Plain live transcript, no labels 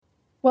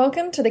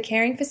Welcome to the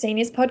Caring for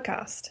Seniors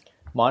podcast.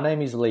 My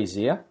name is Lee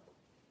Zia.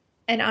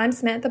 And I'm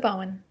Samantha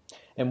Bowen.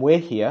 And we're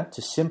here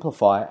to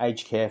simplify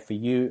aged care for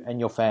you and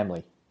your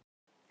family.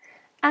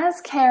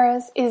 As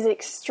carers, it is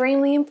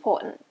extremely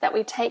important that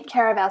we take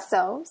care of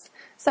ourselves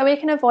so we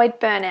can avoid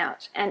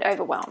burnout and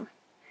overwhelm.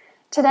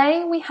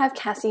 Today we have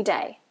Cassie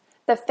Day,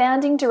 the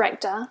founding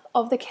director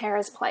of The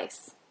Carers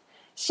Place.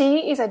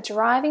 She is a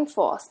driving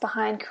force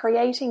behind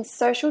creating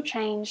social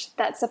change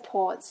that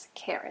supports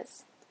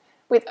carers.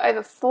 With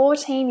over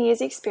 14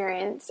 years'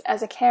 experience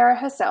as a carer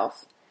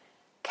herself,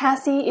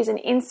 Cassie is an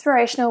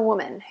inspirational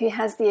woman who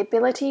has the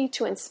ability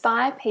to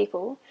inspire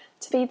people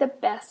to be the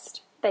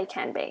best they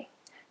can be,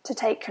 to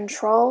take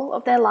control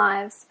of their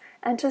lives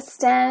and to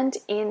stand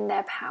in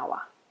their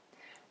power.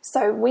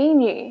 So we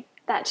knew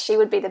that she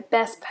would be the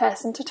best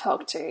person to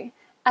talk to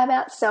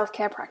about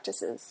self-care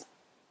practices.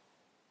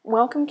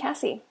 Welcome,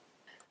 Cassie.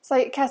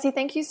 So, Cassie,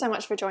 thank you so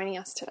much for joining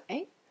us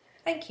today.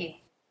 Thank you.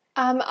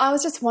 I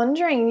was just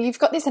wondering, you've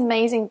got this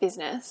amazing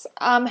business.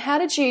 How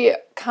did you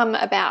come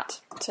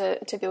about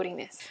to building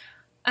this?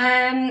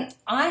 I'm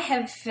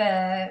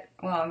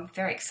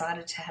very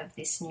excited to have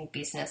this new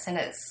business, and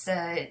it's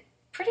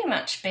pretty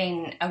much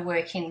been a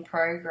work in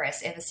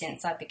progress ever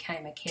since I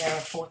became a carer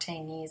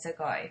 14 years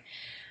ago.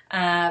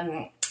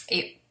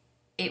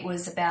 It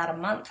was about a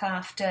month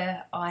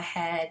after I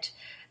had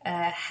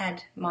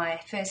my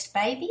first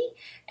baby,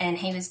 and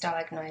he was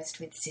diagnosed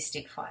with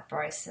cystic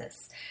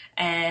fibrosis.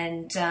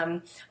 And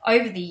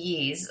over the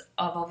years,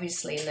 I've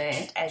obviously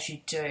learnt, as you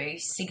do,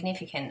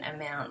 significant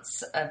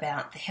amounts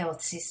about the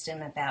health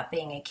system, about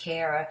being a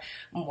carer,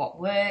 and what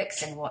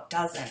works and what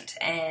doesn't.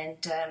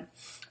 And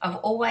I've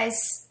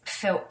always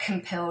felt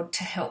compelled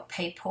to help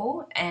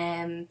people,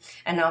 and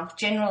I've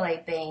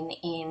generally been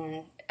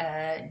in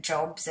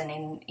jobs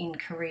and in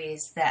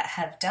careers that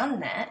have done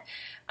that,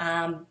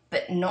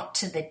 but not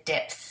to the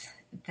depth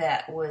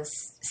that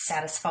was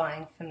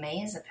satisfying for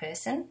me as a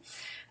person.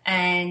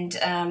 And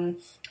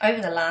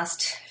over the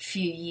last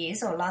few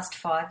years, or last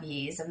 5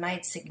 years, I've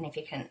made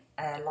significant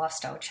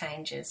lifestyle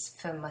changes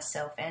for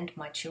myself and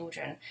my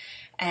children,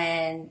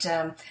 and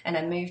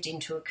I moved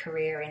into a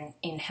career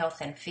in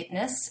health and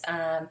fitness,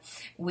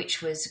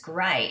 which was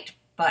great,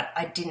 but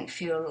I didn't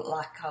feel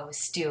like I was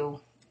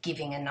still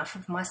giving enough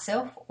of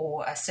myself,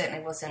 or I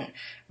certainly wasn't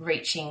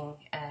reaching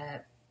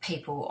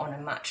people on a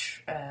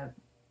much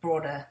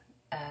broader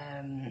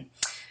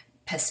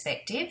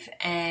perspective,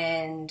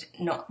 and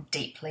not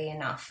deeply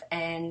enough.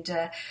 And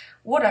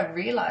what I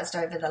realised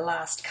over the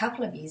last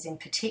couple of years in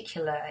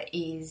particular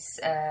is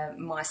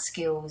my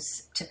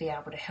skills to be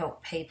able to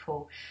help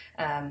people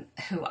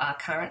who are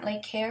currently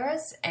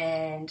carers,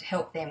 and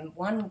help them,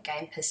 one,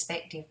 gain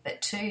perspective,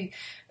 but two,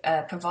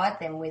 provide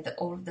them with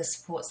all of the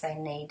supports they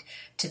need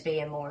to be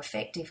a more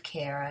effective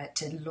carer,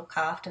 to look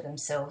after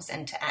themselves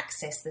and to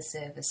access the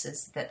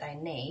services that they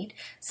need,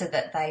 so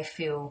that they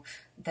feel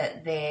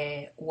that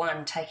they're,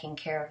 one, taking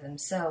care of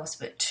themselves,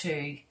 but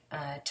two,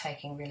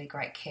 taking really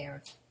great care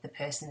of the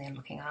person they're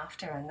looking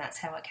after. And that's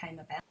how it came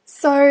about.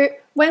 So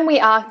when we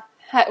are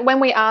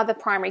the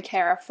primary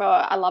carer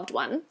for a loved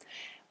one,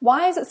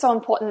 why is it so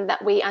important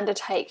that we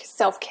undertake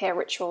self-care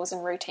rituals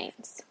and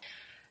routines?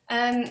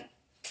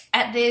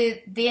 At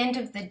the end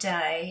of the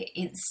day,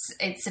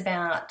 it's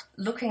about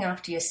looking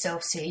after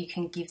yourself so you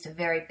can give the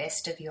very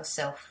best of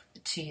yourself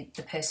to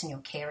the person you're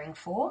caring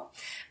for,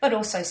 but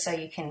also so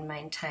you can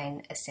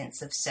maintain a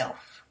sense of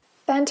self.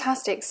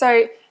 Fantastic.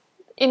 So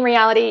in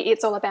reality,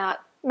 it's all about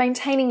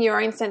maintaining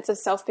your own sense of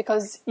self,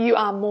 because you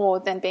are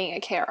more than being a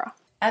carer.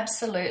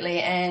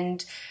 Absolutely.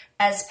 And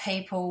as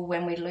people,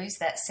 when we lose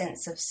that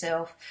sense of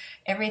self,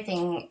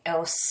 everything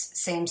else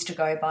seems to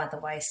go by the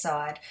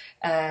wayside,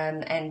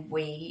 and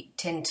we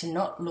tend to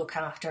not look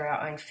after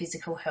our own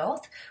physical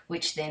health,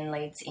 which then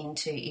leads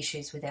into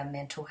issues with our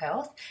mental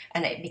health,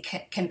 and it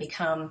can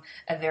become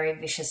a very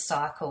vicious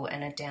cycle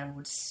and a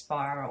downward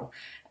spiral.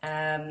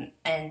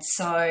 And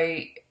so,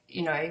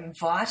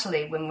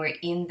 vitally, when we're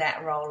in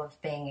that role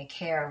of being a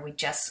carer, we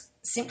just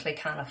simply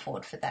can't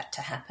afford for that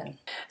to happen.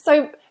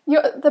 So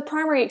the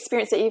primary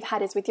experience that you've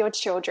had is with your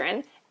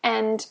children,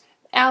 and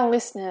our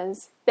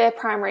listeners, their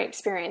primary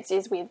experience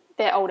is with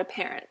their older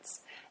parents.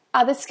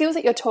 Are the skills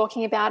that you're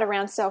talking about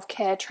around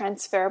self-care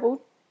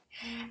transferable?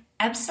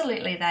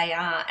 Absolutely, they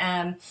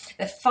are.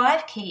 The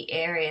 5 key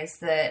areas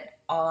that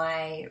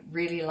I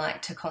really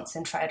like to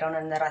concentrate on,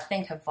 and that I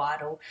think are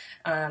vital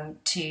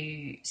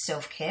to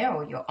self-care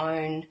or your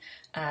own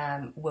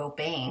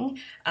well-being,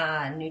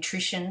 are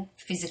nutrition,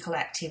 physical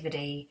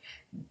activity,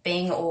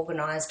 being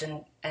organised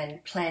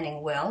and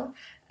planning well,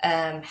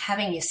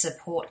 having your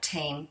support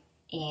team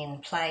in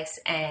place,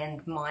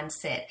 and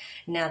mindset.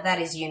 Now, that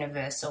is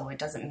universal. It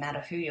doesn't matter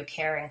who you're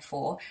caring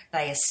for.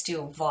 They are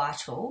still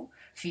vital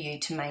for you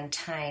to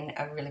maintain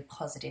a really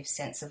positive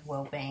sense of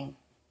well-being.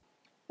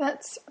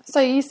 So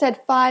you said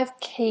 5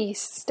 key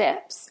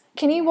steps.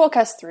 Can you walk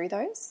us through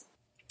those?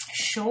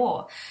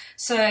 Sure.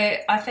 So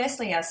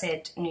I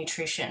said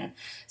nutrition.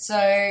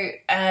 So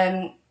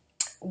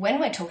when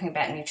we're talking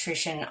about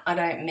nutrition, I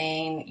don't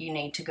mean you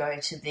need to go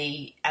to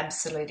the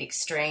absolute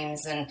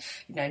extremes and,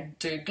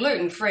 do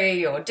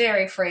gluten-free or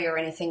dairy-free or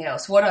anything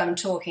else. What I'm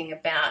talking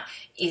about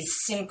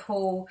is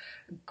simple,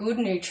 good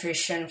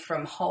nutrition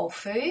from whole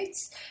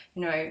foods,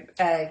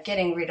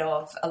 getting rid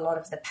of a lot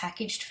of the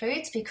packaged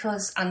foods,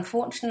 because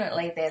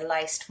unfortunately they're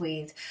laced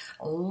with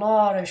a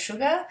lot of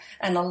sugar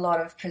and a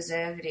lot of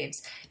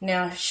preservatives.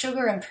 Now,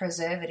 sugar and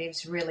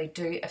preservatives really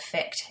do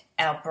affect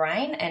our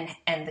brain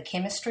and the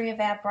chemistry of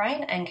our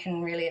brain, and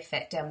can really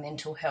affect our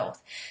mental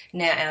health.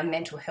 Now, our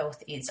mental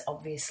health is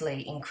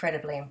obviously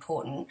incredibly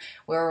important.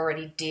 We're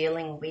already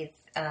dealing with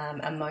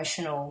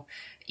emotional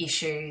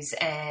issues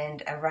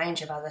and a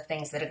range of other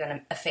things that are going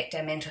to affect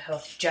our mental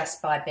health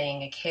just by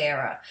being a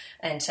carer.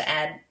 And to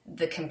add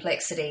the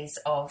complexities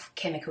of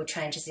chemical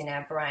changes in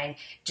our brain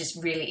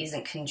just really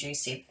isn't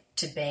conducive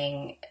to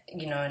being,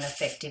 an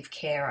effective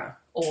carer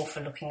or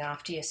for looking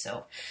after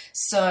yourself.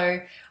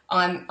 So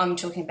I'm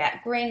talking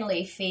about green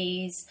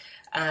leafies,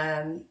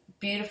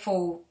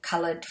 beautiful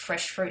coloured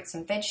fresh fruits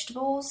and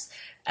vegetables,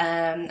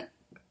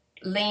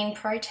 lean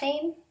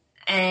protein,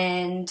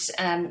 and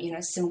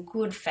some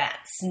good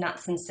fats,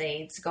 nuts and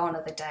seeds. Gone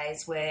are the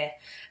days where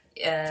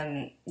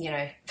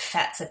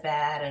fats are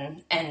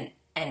bad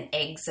and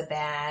eggs are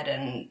bad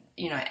and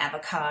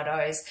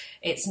avocados.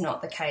 It's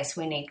not the case.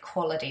 We need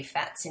quality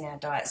fats in our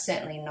diet.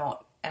 Certainly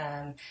not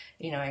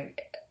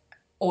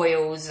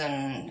oils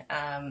and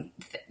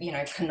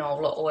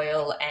canola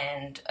oil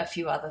and a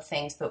few other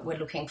things, but we're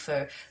looking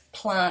for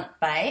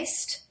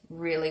plant-based,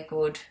 really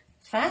good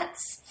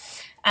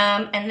fats.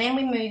 And then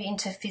we move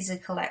into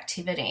physical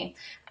activity.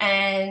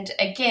 And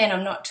again,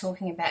 I'm not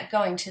talking about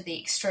going to the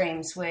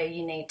extremes where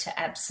you need to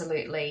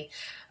absolutely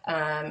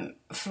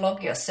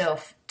flog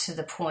yourself to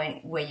the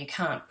point where you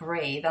can't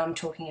breathe. I'm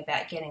talking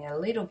about getting a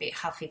little bit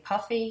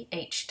huffy-puffy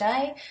each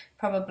day,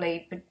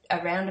 probably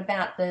around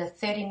about the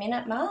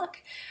 30-minute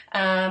mark.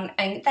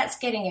 And that's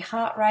getting your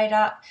heart rate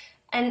up.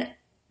 And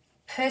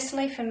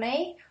personally for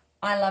me,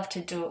 I love to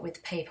do it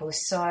with people.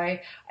 So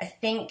I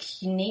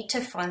think you need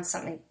to find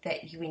something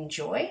that you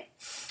enjoy.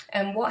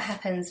 And what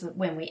happens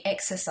when we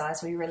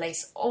exercise, we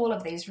release all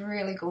of these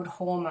really good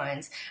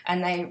hormones,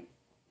 and they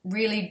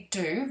really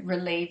do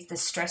relieve the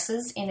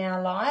stresses in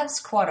our lives.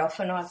 Quite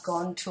often I've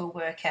gone to a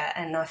workout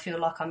and I feel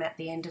like I'm at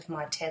the end of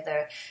my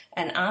tether,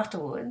 and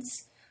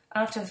afterwards,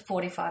 after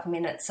 45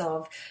 minutes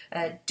of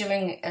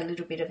doing a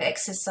little bit of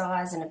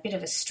exercise and a bit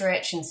of a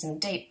stretch and some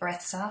deep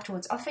breaths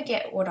afterwards, I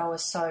forget what I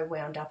was so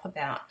wound up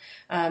about.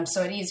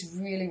 So it is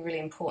really, really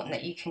important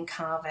that you can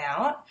carve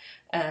out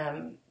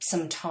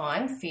some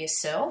time for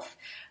yourself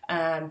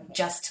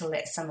just to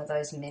let some of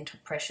those mental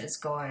pressures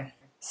go.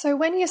 So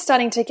when you're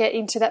starting to get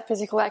into that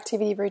physical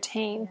activity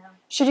routine,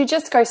 should you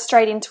just go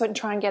straight into it and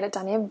try and get it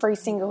done every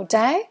single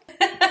day?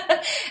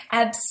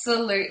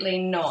 Absolutely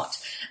not.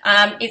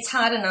 It's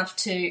hard enough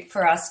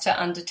for us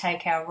to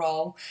undertake our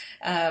role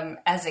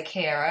as a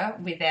carer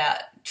without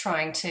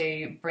trying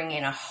to bring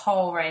in a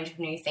whole range of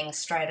new things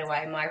straight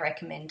away. My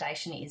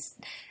recommendation is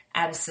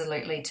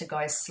absolutely to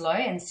go slow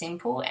and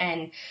simple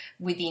and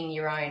within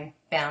your own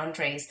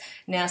boundaries.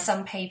 Now,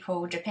 some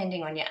people,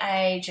 depending on your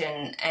age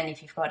and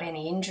if you've got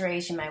any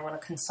injuries, you may want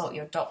to consult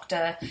your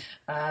doctor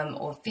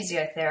or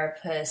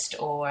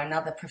physiotherapist or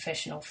another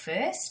professional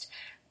first.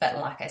 But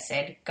like I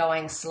said,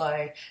 going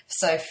slow.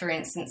 So for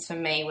instance, for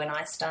me, when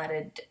I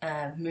started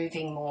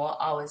moving more,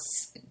 I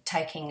was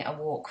taking a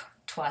walk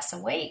twice a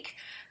week.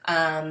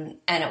 And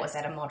it was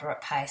at a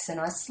moderate pace, and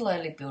I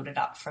slowly built it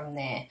up from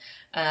there.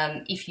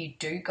 If you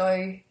do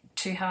go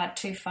too hard,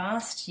 too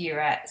fast, you're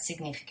at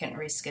significant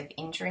risk of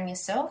injuring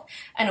yourself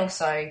and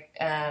also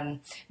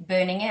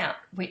burning out,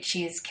 which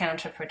is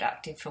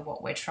counterproductive for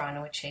what we're trying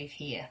to achieve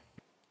here.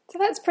 So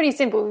that's pretty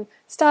simple.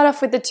 Start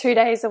off with the 2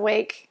 days a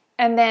week,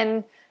 and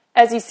then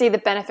as you see the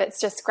benefits,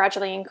 just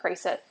gradually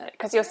increase it,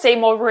 because you'll see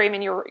more room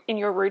in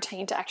your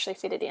routine to actually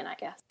fit it in, I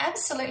guess.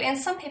 Absolutely, and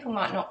some people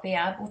might not be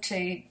able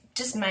to,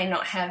 just may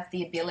not have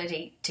the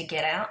ability to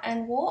get out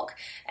and walk,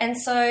 and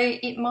so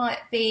it might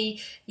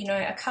be,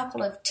 a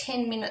couple of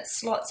 10-minute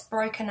slots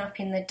broken up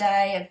in the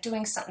day of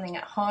doing something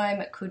at home.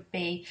 It could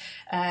be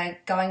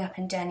going up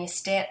and down your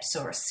steps,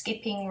 or a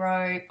skipping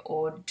rope,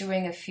 or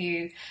doing a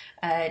few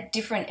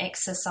different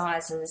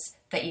exercises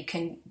that you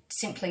can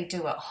simply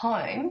do at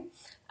home.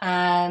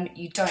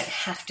 You don't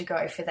have to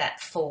go for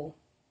that full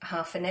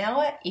half an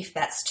hour if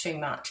that's too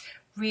much.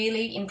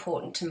 Really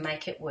important to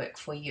make it work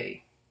for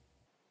you.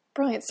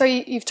 Brilliant. So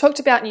you've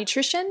talked about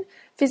nutrition,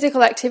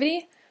 physical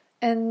activity,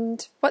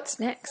 and what's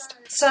next?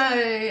 So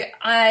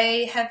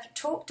I have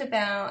talked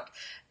about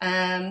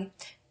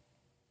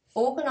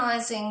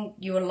organising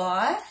your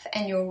life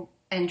and your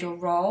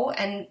role,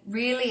 and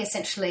really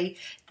essentially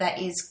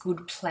that is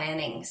good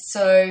planning.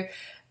 So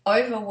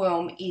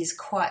overwhelm is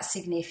quite a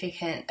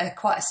significant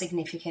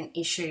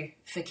issue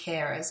for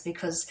carers,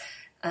 because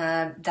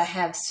they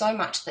have so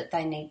much that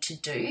they need to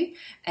do,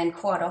 and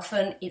quite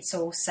often it's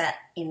all sat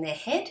in their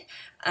head,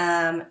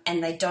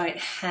 and they don't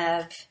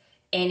have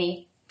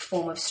any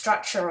form of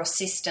structure or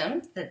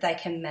system that they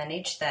can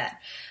manage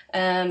that.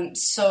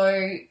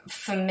 So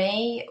for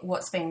me,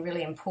 what's been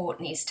really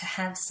important is to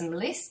have some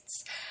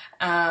lists.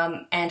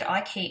 And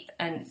I keep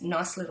a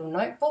nice little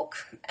notebook,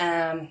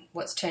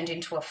 what's turned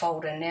into a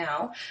folder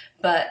now,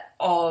 but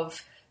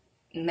of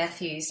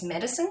Matthew's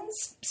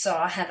medicines. So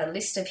I have a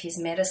list of his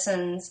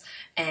medicines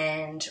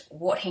and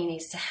what he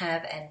needs to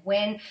have and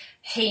when.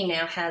 He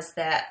now has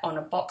that on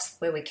a box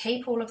where we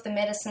keep all of the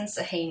medicines,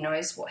 so he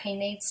knows what he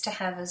needs to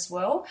have as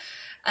well.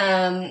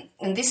 And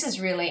this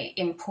is really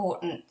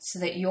important so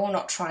that you're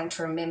not trying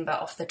to remember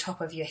off the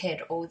top of your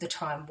head all the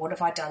time, what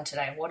have I done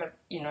today?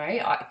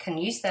 I can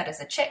use that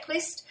as a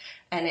checklist,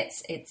 and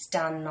it's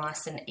done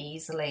nice and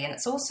easily. And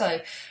it's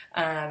also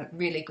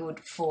really good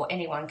for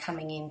anyone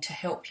coming in to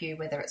help you,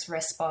 whether it's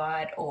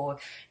respite or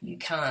you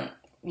can't,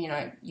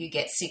 you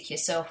get sick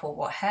yourself or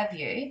what have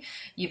you,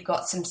 you've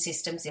got some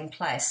systems in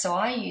place. So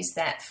I use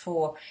that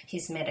for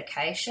his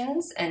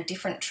medications and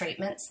different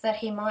treatments that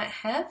he might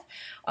have.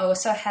 I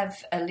also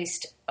have a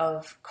list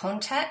of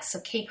contacts,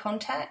 or key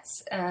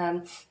contacts,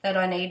 that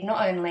I need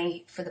not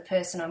only for the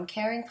person I'm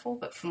caring for,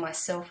 but for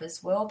myself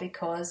as well,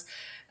 because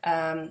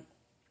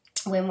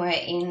when we're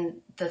in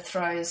the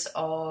throes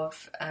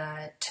of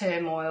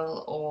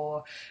turmoil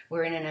or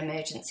we're in an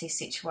emergency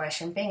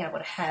situation, being able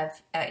to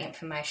have our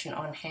information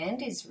on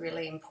hand is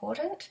really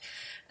important.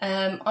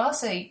 I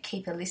also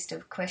keep a list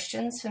of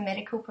questions for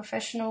medical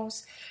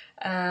professionals.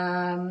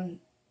 Rather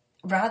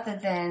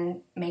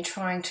than me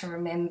trying to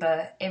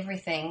remember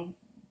everything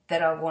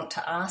that I want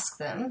to ask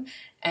them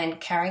and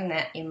carrying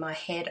that in my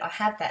head, I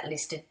have that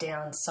listed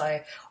down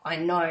so I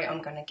know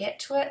I'm going to get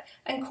to it.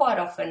 And quite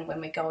often when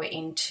we go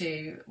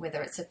into,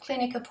 whether it's a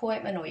clinic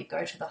appointment or you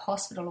go to the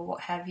hospital or what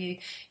have you,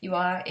 you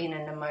are in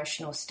an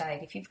emotional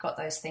state. If you've got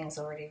those things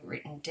already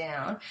written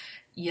down,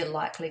 you're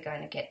likely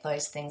going to get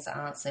those things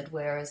answered.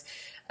 Whereas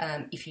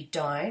if you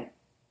don't,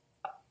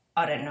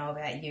 I don't know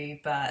about you,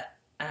 but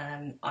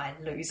I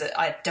lose it.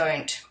 I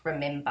don't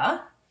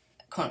remember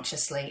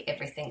consciously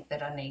everything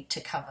that I need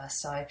to cover.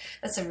 So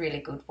that's a really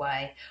good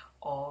way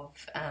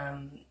of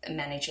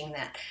managing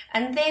that.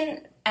 And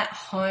then at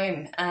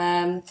home,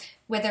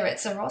 whether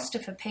it's a roster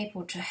for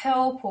people to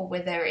help or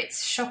whether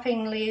it's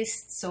shopping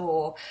lists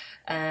or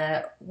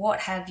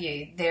what have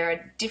you, there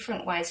are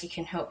different ways you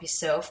can help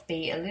yourself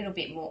be a little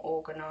bit more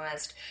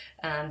organised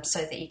so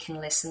that you can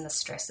lessen the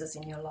stresses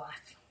in your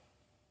life.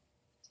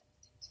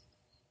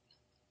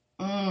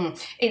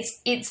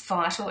 It's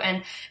vital,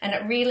 and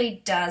it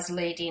really does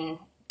lead in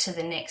to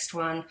the next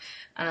one.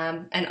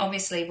 And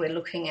obviously we're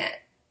looking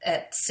at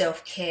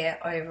self-care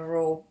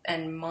overall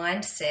and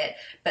mindset,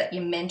 but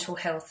your mental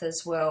health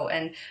as well.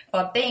 And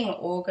by being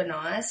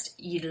organised,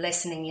 you're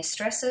lessening your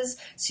stresses,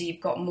 so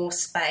you've got more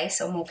space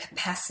or more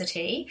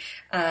capacity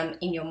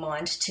in your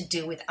mind to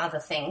deal with other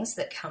things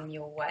that come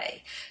your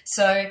way.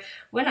 So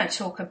when I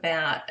talk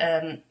about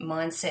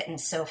mindset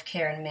and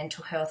self-care and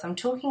mental health, I'm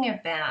talking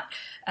about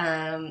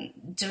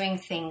doing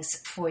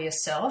things for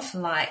yourself,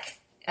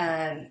 like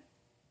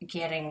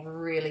getting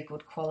really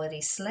good quality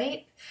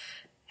sleep,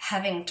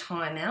 having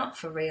time out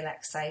for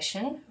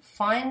relaxation,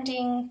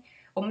 finding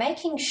or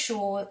making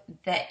sure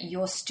that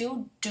you're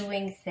still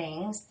doing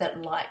things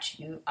that light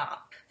you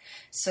up.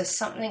 So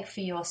something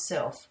for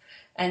yourself.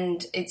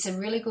 And it's a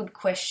really good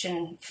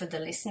question for the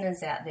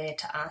listeners out there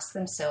to ask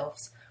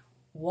themselves,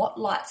 what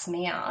lights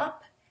me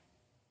up?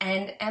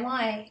 And am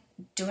I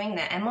doing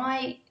that? Am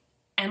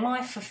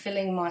I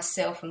fulfilling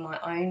myself and my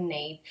own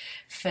need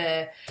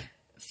for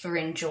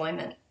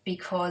enjoyment?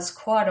 Because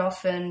quite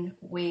often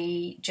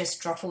we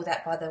just drop all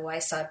that by the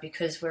wayside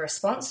because we're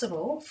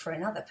responsible for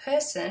another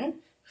person,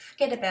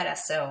 forget about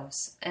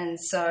ourselves. And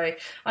so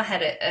I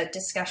had a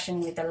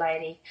discussion with a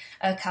lady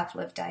a couple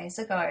of days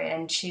ago,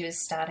 and she was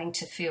starting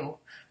to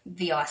feel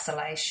the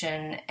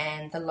isolation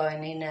and the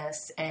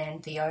loneliness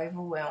and the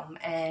overwhelm.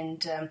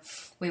 And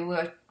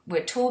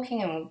we're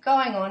talking and we're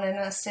going on, and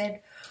I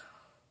said,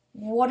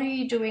 what are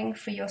you doing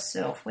for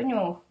yourself when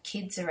your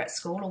kids are at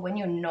school or when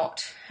you're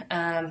not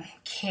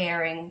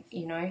caring,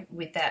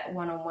 with that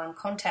one-on-one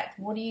contact?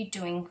 What are you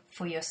doing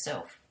for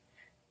yourself?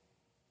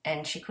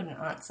 And she couldn't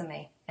answer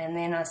me. And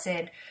then I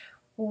said,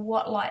 well,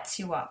 what lights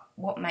you up?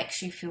 What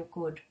makes you feel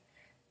good?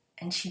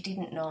 And she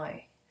didn't know.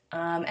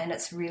 And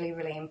it's really,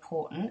 really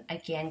important,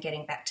 again,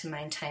 getting back to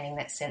maintaining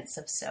that sense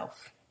of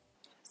self.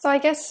 So I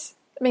guess,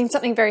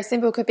 something very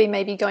simple could be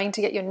maybe going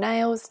to get your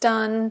nails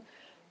done,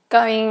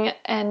 going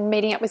and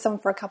meeting up with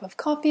someone for a cup of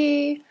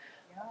coffee,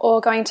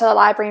 or going to the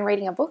library and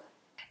reading a book?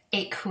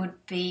 It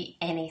could be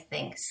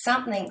anything.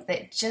 Something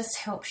that just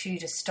helps you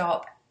to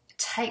stop,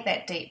 take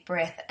that deep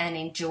breath and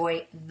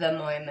enjoy the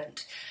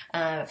moment.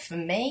 For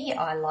me,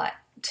 I like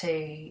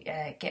to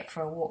get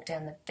for a walk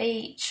down the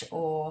beach,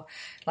 or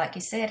like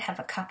you said, have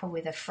a cuppa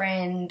with a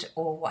friend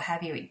or what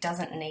have you. It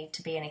doesn't need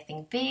to be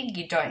anything big.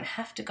 You don't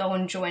have to go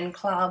and join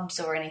clubs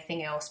or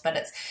anything else, but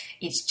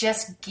it's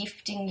just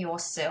gifting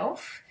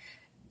yourself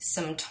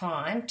some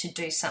time to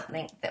do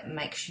something that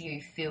makes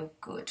you feel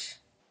good.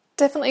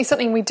 Definitely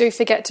something we do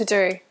forget to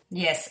do.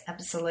 Yes,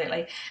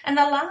 absolutely. And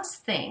the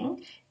last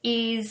thing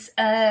is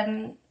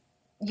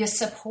your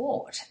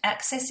support,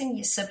 accessing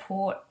your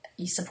support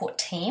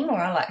team, or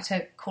I like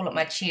to call it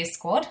my cheer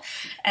squad,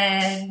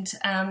 and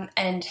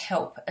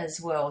help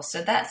as well.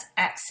 So that's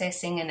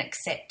accessing and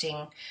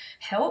accepting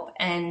help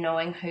and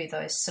knowing who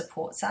those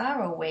supports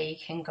are or where you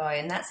can go,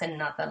 and that's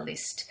another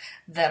list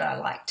that I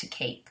like to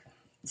keep.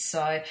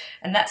 So,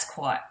 and that's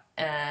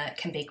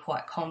can be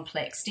quite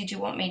complex. Did you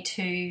want me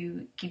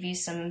to give you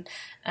some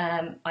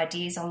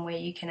ideas on where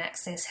you can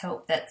access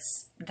help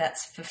that's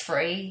for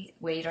free,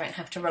 where you don't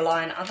have to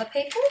rely on other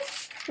people?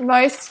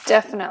 Most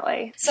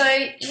definitely. So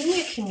in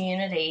your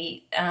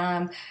community,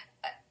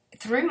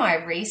 through my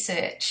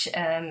research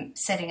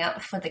setting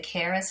up for the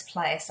Carers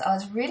Place, I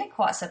was really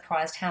quite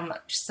surprised how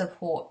much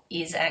support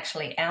is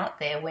actually out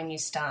there when you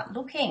start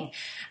looking,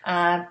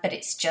 but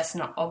it's just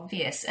not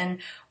obvious. And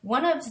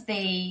one of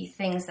the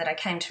things that I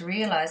came to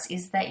realise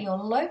is that your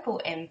local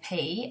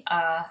MP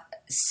are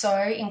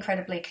so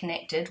incredibly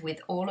connected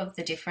with all of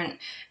the different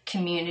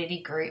community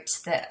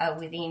groups that are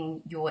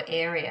within your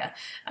area,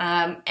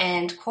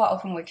 and quite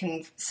often we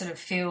can sort of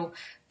feel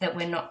that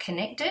we're not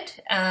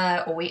connected,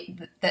 or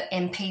that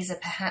MPs are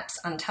perhaps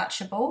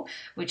untouchable,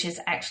 which is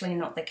actually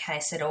not the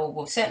case at all.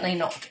 Well, certainly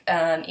not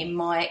in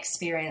my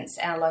experience.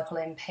 Our local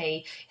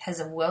MP has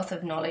a wealth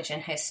of knowledge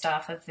and her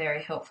staff are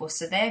very helpful.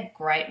 So they're a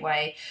great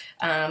way,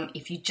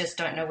 if you just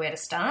don't know where to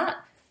start,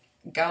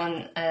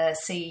 go and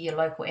see your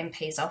local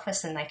MP's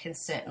office and they can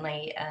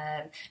certainly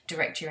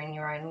direct you in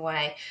your own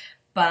way.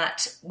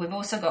 But we've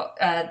also got,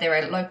 there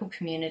are local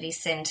community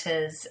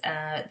centres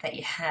that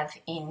you have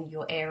in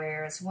your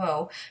area as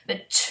well.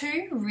 But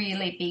two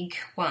really big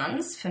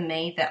ones for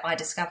me that I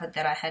discovered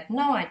that I had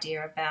no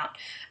idea about.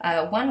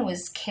 One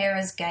was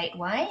Carers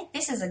Gateway.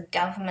 This is a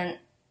government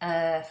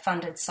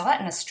funded site,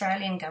 an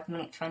Australian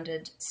government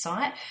funded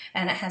site,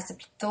 and it has a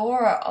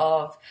plethora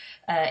of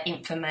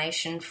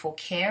information for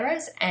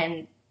carers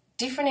and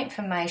different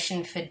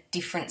information for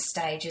different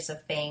stages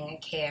of being a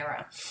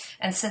carer.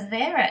 And so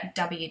they're at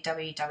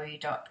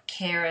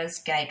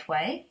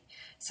www.carersgateway,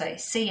 so CARERS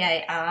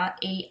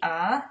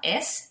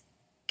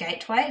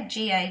Gateway,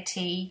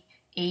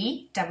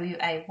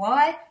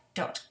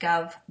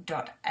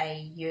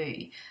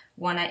 GATEWAY.gov.au,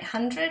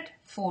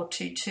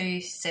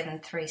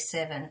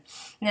 1-800-422-737.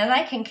 Now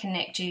they can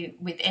connect you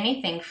with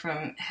anything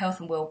from health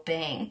and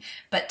wellbeing,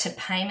 but to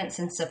payments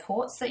and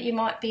supports that you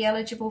might be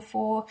eligible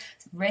for,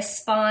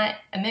 respite,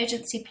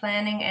 emergency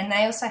planning, and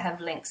they also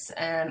have links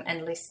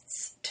and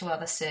lists to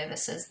other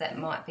services that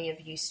might be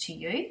of use to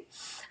you.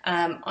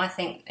 I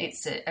think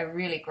it's a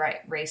really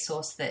great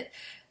resource that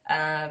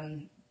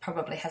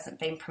probably hasn't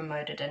been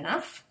promoted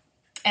enough.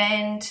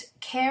 And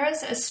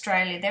Carers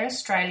Australia, they're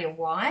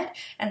Australia-wide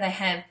and they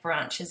have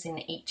branches in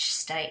each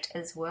state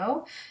as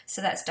well.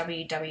 So that's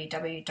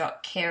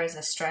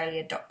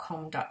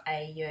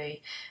www.carersaustralia.com.au.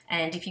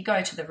 And if you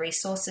go to the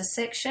resources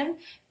section,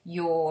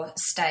 your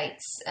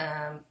state's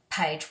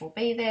page will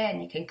be there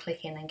and you can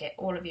click in and get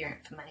all of your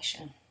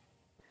information.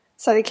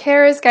 So the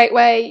Carers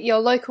Gateway, your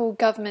local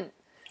government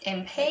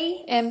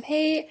MP,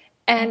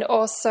 and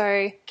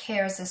also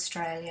Carers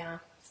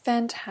Australia.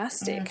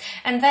 Fantastic.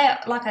 And they,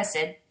 like I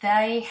said,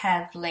 they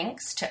have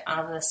links to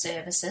other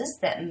services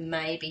that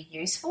may be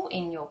useful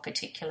in your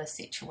particular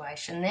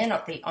situation. They're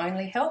not the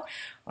only help.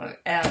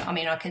 I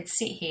mean, I could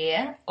sit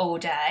here all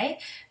day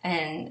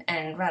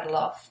and rattle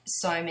off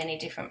so many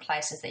different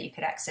places that you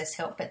could access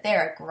help, but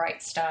they're a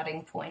great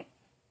starting point.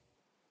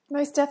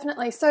 Most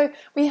definitely. So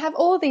we have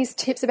all these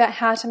tips about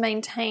how to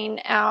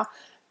maintain our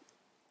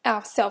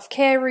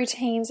self-care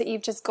routines that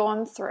you've just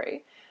gone through.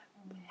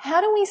 How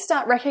do we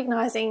start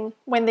recognising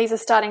when these are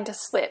starting to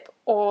slip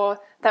or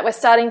that we're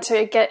starting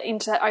to get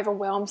into that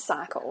overwhelm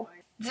cycle?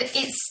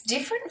 It's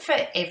different for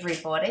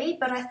everybody,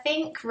 but I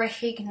think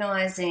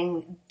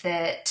recognising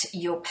that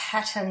your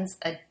patterns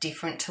are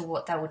different to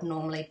what they would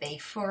normally be.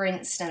 For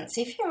instance,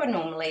 if you're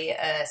normally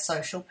a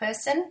social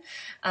person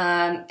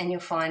and you're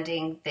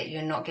finding that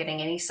you're not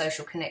getting any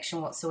social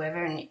connection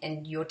whatsoever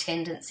and your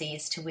tendency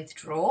is to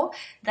withdraw,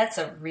 that's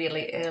a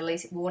really early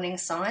warning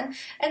sign.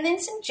 And then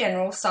some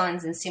general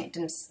signs and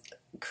symptoms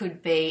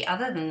could be,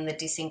 other than the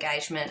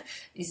disengagement,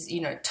 is,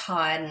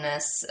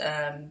 tiredness,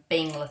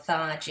 being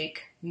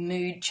lethargic,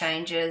 mood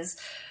changes,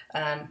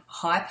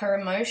 hyper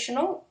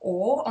emotional,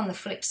 or on the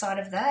flip side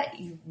of that,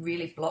 you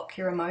really block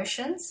your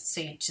emotions, so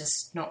you're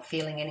just not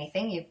feeling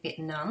anything, you're a bit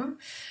numb.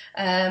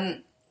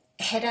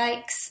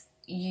 Headaches,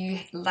 you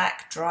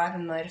lack drive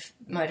and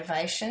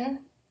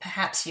motivation,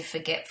 perhaps you're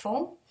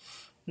forgetful,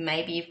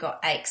 maybe you've got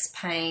aches,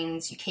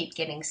 pains, you keep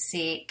getting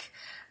sick,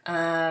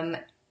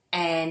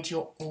 and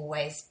you're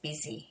always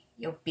busy.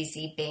 You're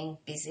busy being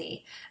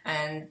busy,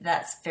 and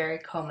that's very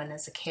common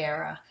as a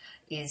carer,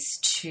 is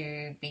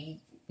to be,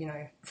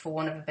 for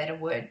want of a better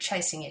word,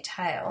 chasing your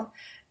tail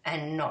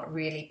and not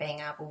really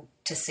being able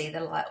to see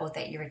the light or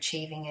that you're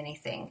achieving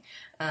anything.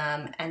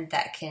 And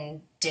that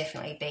can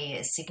definitely be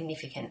a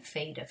significant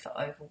feeder for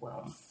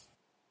overwhelm.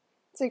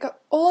 So you've got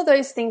all of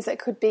those things that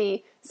could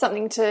be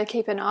something to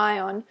keep an eye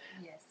on.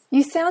 Yes.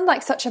 You sound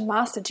like such a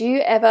master. Do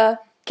you ever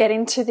get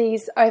into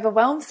these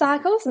overwhelm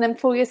cycles and then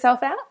pull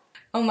yourself out?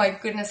 Oh my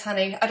goodness,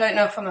 honey. I don't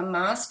know if I'm a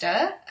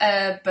master,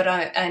 but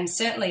I'm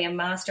certainly a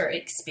master at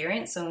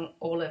experience on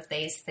all of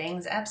these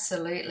things,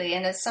 absolutely.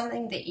 And it's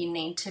something that you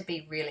need to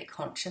be really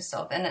conscious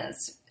of. And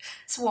it's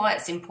why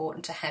it's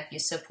important to have your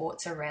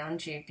supports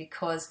around you,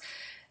 because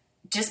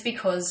just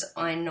because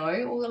I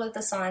know all of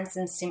the signs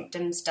and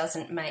symptoms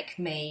doesn't make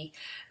me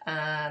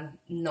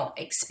not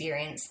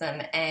experience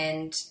them.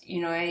 And,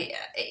 you know,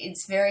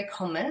 it's very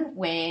common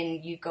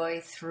when you go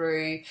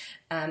through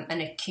an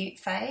acute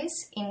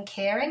phase in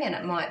caring, and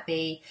it might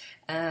be,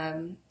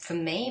 for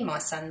me, my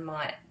son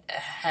might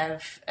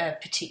have a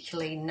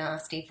particularly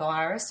nasty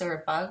virus or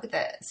a bug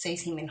that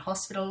sees him in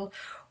hospital,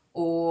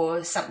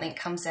 or something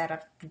comes out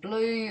of the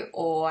blue,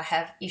 or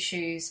have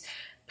issues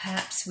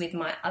perhaps with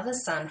my other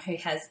son who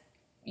has,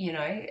 you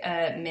know,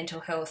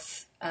 mental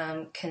health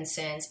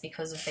concerns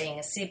because of being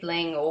a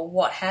sibling or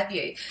what have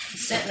you. I'm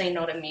certainly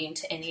not immune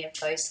to any of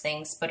those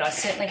things, but I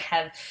certainly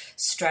have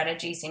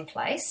strategies in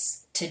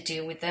place to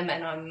deal with them,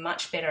 and I'm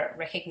much better at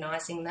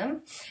recognising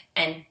them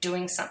and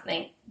doing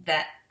something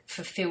that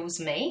fulfills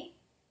me,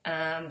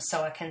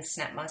 so I can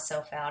snap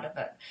myself out of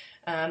it.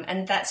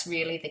 And that's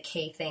really the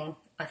key thing,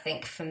 I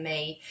think, for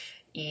me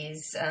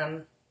is...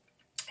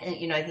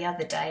 you know, the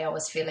other day I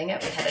was feeling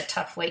it. We had a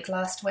tough week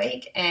last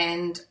week,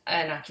 and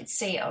I could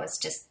see I was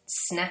just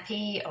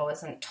snappy. I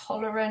wasn't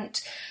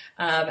tolerant,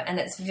 and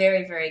it's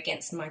very, very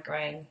against my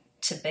grain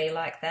to be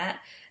like that.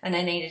 And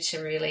I needed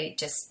to really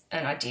just,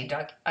 and I did.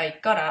 I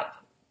got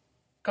up,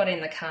 got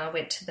in the car,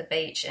 went to the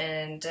beach,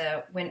 and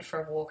went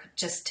for a walk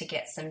just to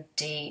get some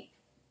deep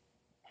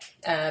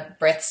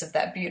breaths of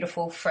that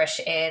beautiful fresh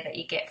air that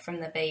you get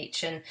from the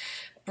beach. And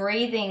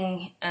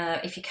breathing,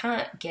 if you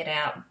can't get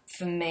out,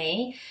 for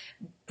me,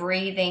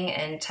 breathing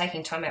and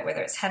taking time out,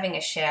 whether it's having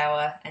a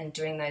shower and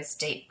doing those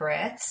deep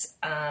breaths,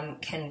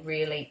 can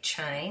really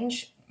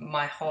change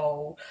the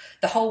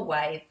whole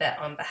way that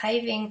I'm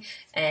behaving,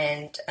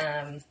 and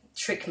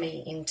trick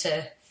me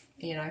into,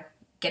 you know,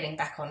 getting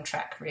back on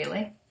track,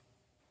 really.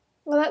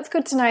 Well, that's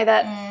good to know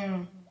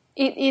that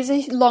it is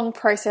a long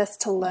process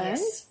to learn.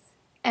 Yes.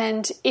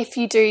 And if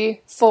you do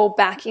fall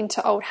back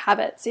into old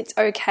habits, it's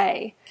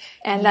okay.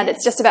 And that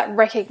it's just about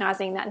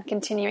recognising that and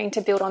continuing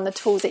to build on the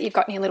tools that you've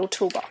got in your little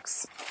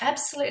toolbox.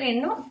 Absolutely,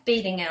 and not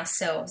beating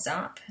ourselves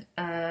up,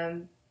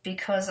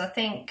 because I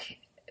think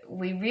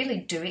we really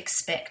do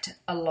expect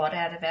a lot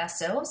out of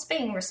ourselves.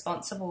 Being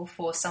responsible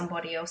for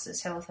somebody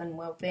else's health and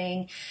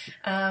well-being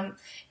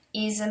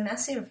is a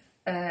massive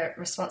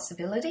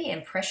responsibility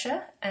and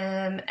pressure,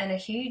 and a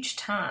huge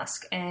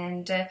task.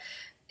 And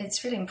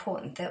it's really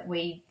important that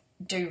we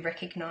do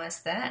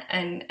recognise that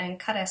and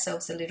cut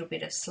ourselves a little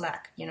bit of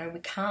slack. You know, we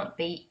can't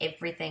be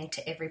everything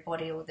to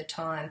everybody all the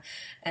time,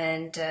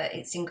 and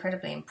it's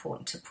incredibly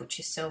important to put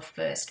yourself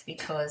first,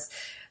 because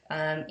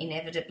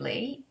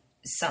inevitably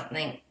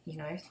something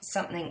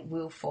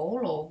will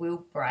fall or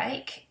will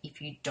break if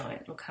you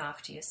don't look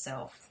after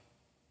yourself.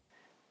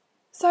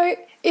 So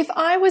if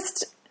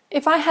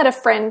I had a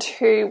friend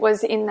who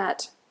was in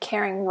that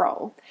caring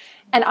role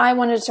and I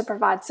wanted to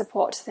provide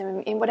support to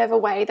them in whatever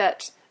way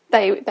that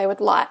they would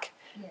like,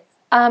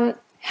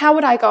 how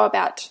would I go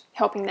about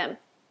helping them?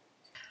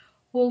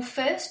 Well,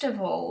 first of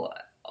all,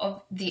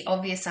 the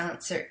obvious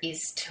answer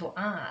is to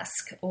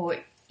ask or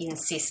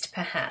insist,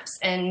 perhaps,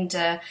 and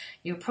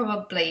you'll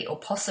probably or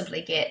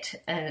possibly get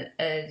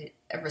a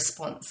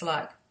response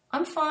like,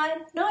 I'm fine,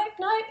 no,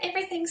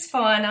 everything's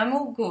fine, I'm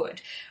all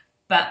good.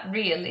 But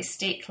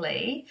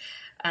realistically,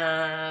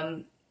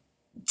 taking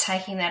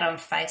that on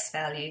face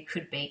value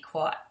could be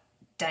quite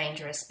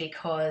dangerous,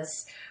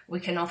 because we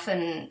can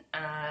often,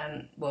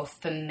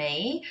 for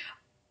me,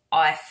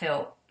 I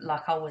felt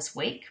like I was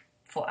weak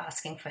for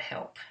asking for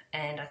help,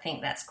 and I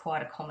think that's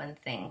quite a common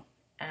thing.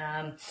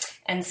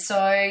 And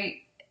so,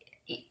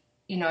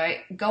 you know,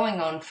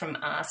 going on from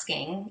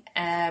asking,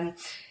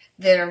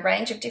 there are a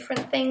range of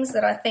different things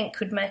that I think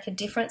could make a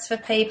difference for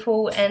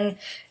people, and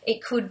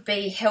it could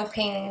be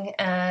helping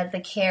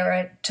the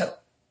carer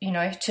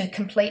to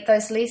complete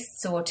those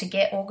lists or to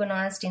get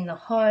organised in the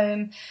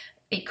home.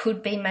 It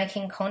could be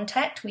making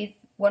contact with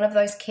one of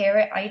those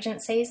carer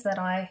agencies that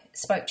I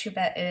spoke to you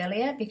about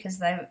earlier, because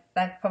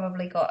they've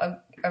probably got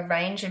a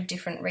range of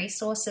different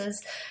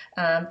resources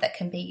that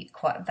can be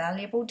quite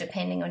valuable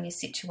depending on your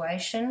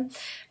situation.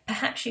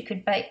 Perhaps you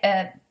could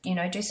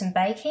do some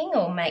baking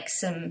or make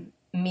some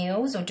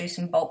meals or do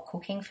some bulk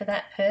cooking for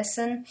that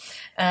person.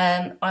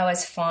 I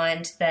always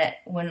find that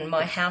when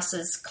my house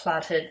is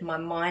cluttered, my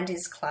mind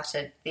is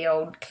cluttered, the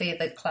old clear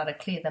the clutter,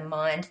 clear the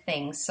mind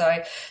thing.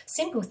 So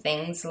simple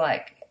things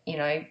like, you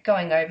know,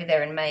 going over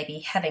there and maybe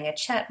having a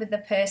chat with the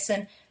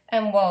person,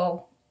 and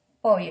while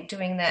you're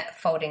doing that,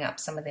 folding up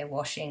some of their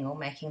washing or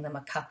making them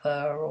a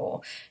cuppa,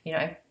 or, you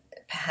know,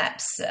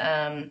 perhaps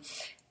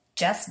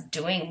just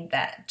doing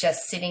that,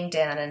 just sitting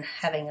down and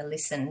having a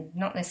listen,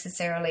 not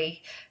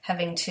necessarily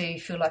having to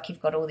feel like you've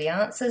got all the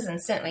answers,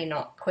 and certainly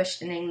not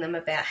questioning them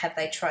about have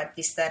they tried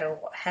this, that, or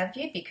what have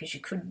you, because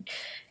you could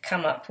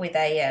come up with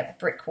a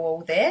brick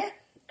wall there.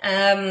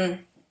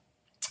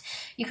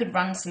 You could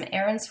run some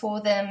errands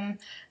for them.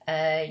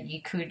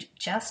 You could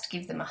just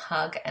give them a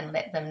hug and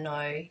let them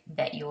know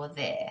that you're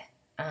there,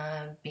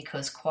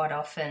 because quite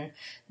often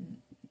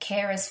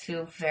carers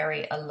feel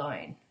very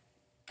alone.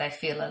 They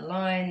feel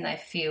alone, they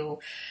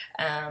feel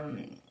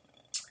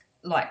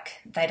like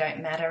they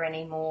don't matter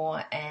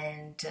anymore,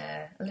 and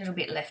a little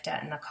bit left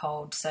out in the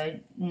cold. So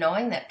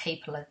knowing that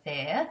people are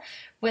there,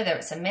 whether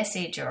it's a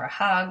message or a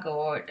hug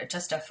or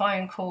just a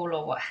phone call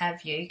or what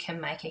have you,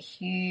 can make a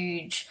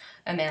huge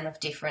amount of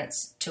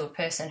difference to a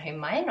person who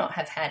may not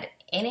have had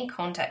any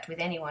contact with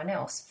anyone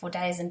else for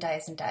days and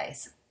days and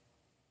days.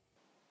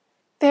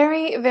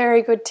 Very,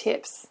 very good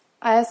tips.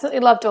 I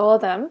absolutely loved all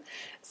of them.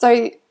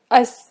 So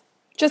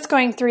just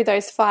going through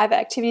those 5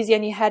 activities,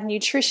 and you had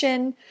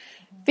nutrition,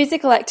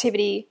 physical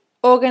activity,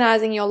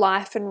 organising your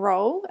life and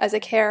role as a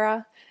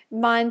carer,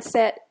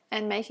 mindset,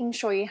 and making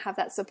sure you have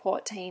that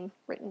support team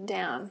written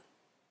down.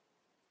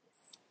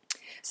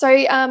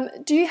 So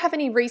do you have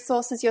any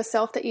resources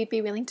yourself that you'd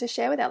be willing to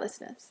share with our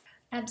listeners?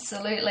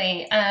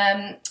 Absolutely.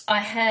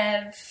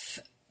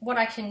 What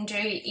I can do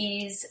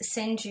is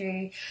send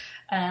you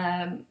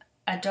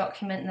a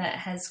document that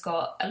has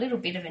got a little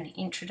bit of an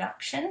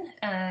introduction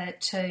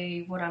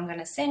to what I'm going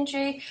to send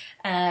you,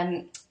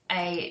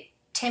 a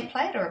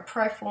template or a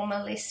pro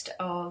forma list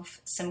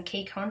of some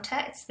key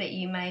contacts that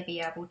you may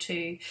be able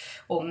to,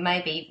 or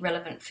may be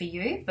relevant for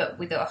you, but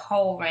with a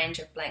whole range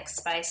of blank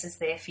spaces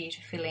there for you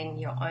to fill in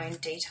your own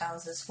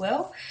details as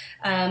well.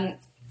 The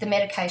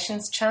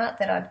medications chart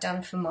that I've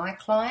done for my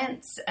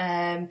clients,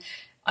 I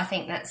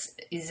think that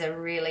is a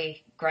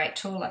really great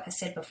tool. Like I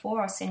said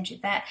before, I'll send you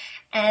that.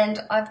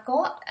 And I've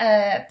got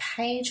a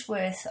page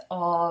worth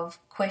of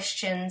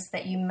questions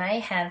that you may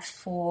have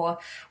for,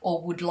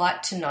 or would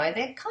like to know.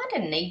 They're kind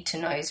of need to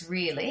knows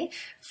really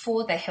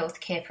for the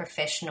healthcare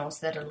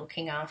professionals that are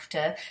looking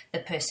after the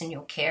person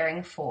you're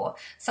caring for.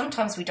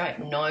 Sometimes we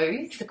don't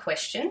know the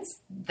questions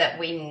that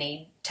we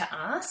need to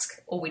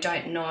ask, or we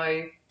don't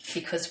know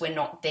because we're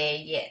not there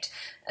yet.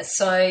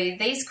 So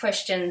these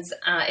questions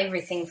are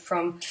everything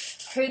from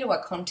who do I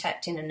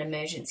contact in an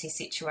emergency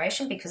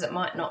situation, because it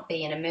might not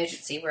be an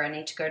emergency where I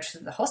need to go to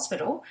the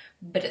hospital,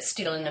 but it's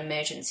still an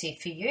emergency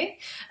for you.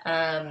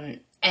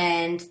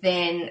 And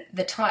then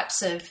the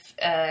types of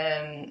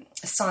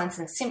signs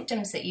and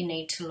symptoms that you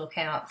need to look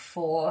out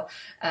for,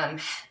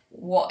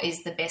 what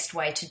is the best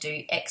way to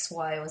do X,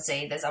 Y, or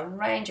Z. There's a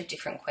range of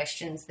different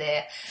questions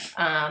there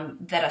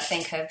that I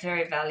think are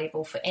very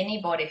valuable for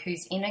anybody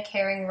who's in a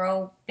caring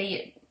role, be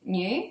it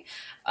new,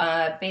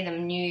 be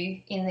them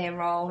new in their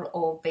role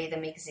or be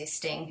them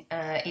existing.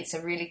 It's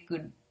a really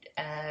good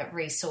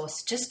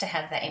resource just to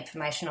have that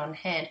information on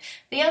hand.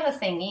 The other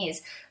thing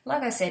is,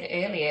 like I said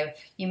earlier,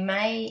 you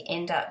may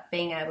end up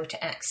being able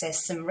to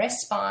access some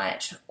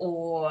respite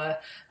or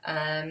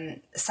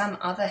some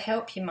other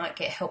help. You might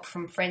get help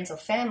from friends or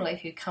family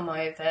who come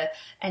over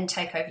and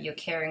take over your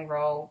caring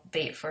role,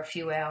 be it for a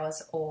few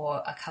hours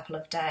or a couple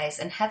of days.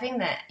 And having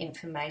that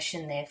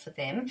information there for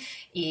them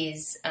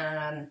is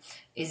a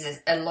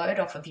load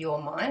off of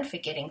your mind for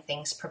getting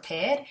things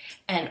prepared,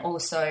 and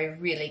also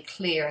really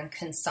clear and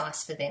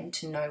concise for them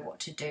to know what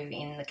to do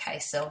in the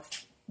case of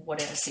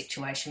whatever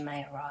situation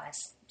may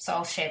arise. So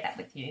I'll share that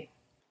with you.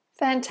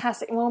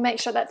 Fantastic. And we'll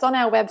make sure that's on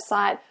our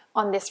website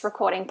on this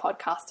recording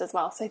podcast as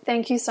well. So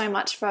thank you so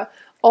much for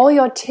all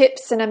your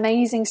tips and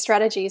amazing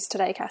strategies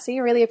today, Cassie.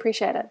 I really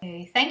appreciate it.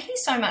 Thank you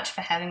so much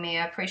for having me.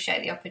 I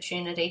appreciate the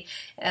opportunity.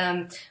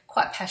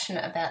 Quite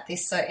passionate about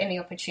this, so any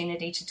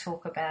opportunity to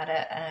talk about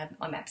it,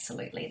 I'm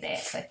absolutely there.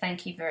 So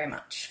thank you very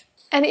much.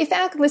 And if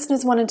our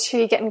listeners wanted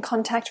to get in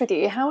contact with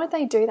you, how would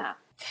they do that?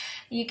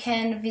 You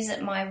can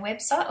visit my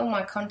website. All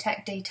my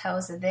contact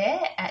details are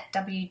there at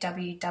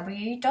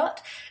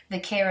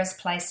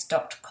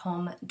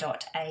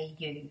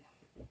www.thecarersplace.com.au.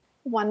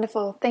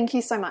 Wonderful. Thank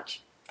you so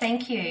much.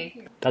 Thank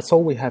you. That's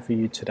all we have for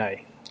you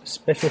today.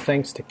 Special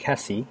thanks to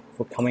Cassie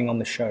for coming on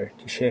the show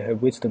to share her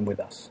wisdom with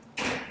us.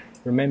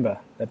 Remember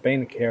that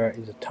being a carer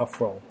is a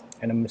tough role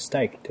and a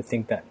mistake to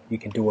think that you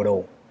can do it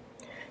all.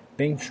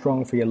 Being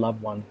strong for your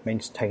loved one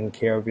means taking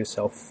care of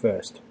yourself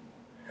first.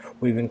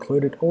 We've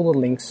included all the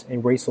links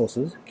and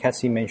resources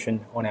Cassie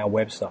mentioned on our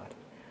website,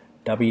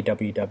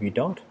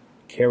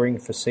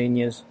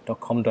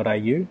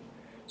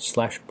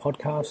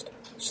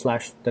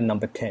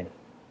 www.caringforseniors.com.au/podcast/10.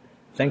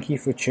 Thank you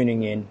for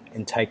tuning in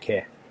and take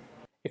care.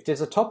 If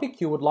there's a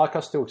topic you would like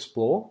us to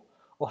explore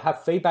or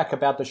have feedback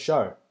about the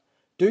show,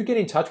 do get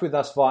in touch with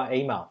us via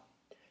email,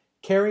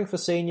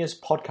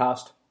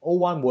 caringforseniorspodcast, all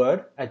one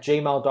word,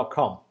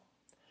 @gmail.com.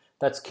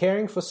 That's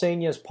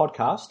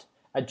caringforseniorspodcast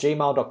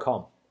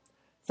 @gmail.com.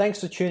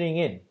 Thanks for tuning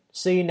in.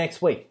 See you next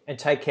week and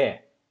take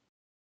care.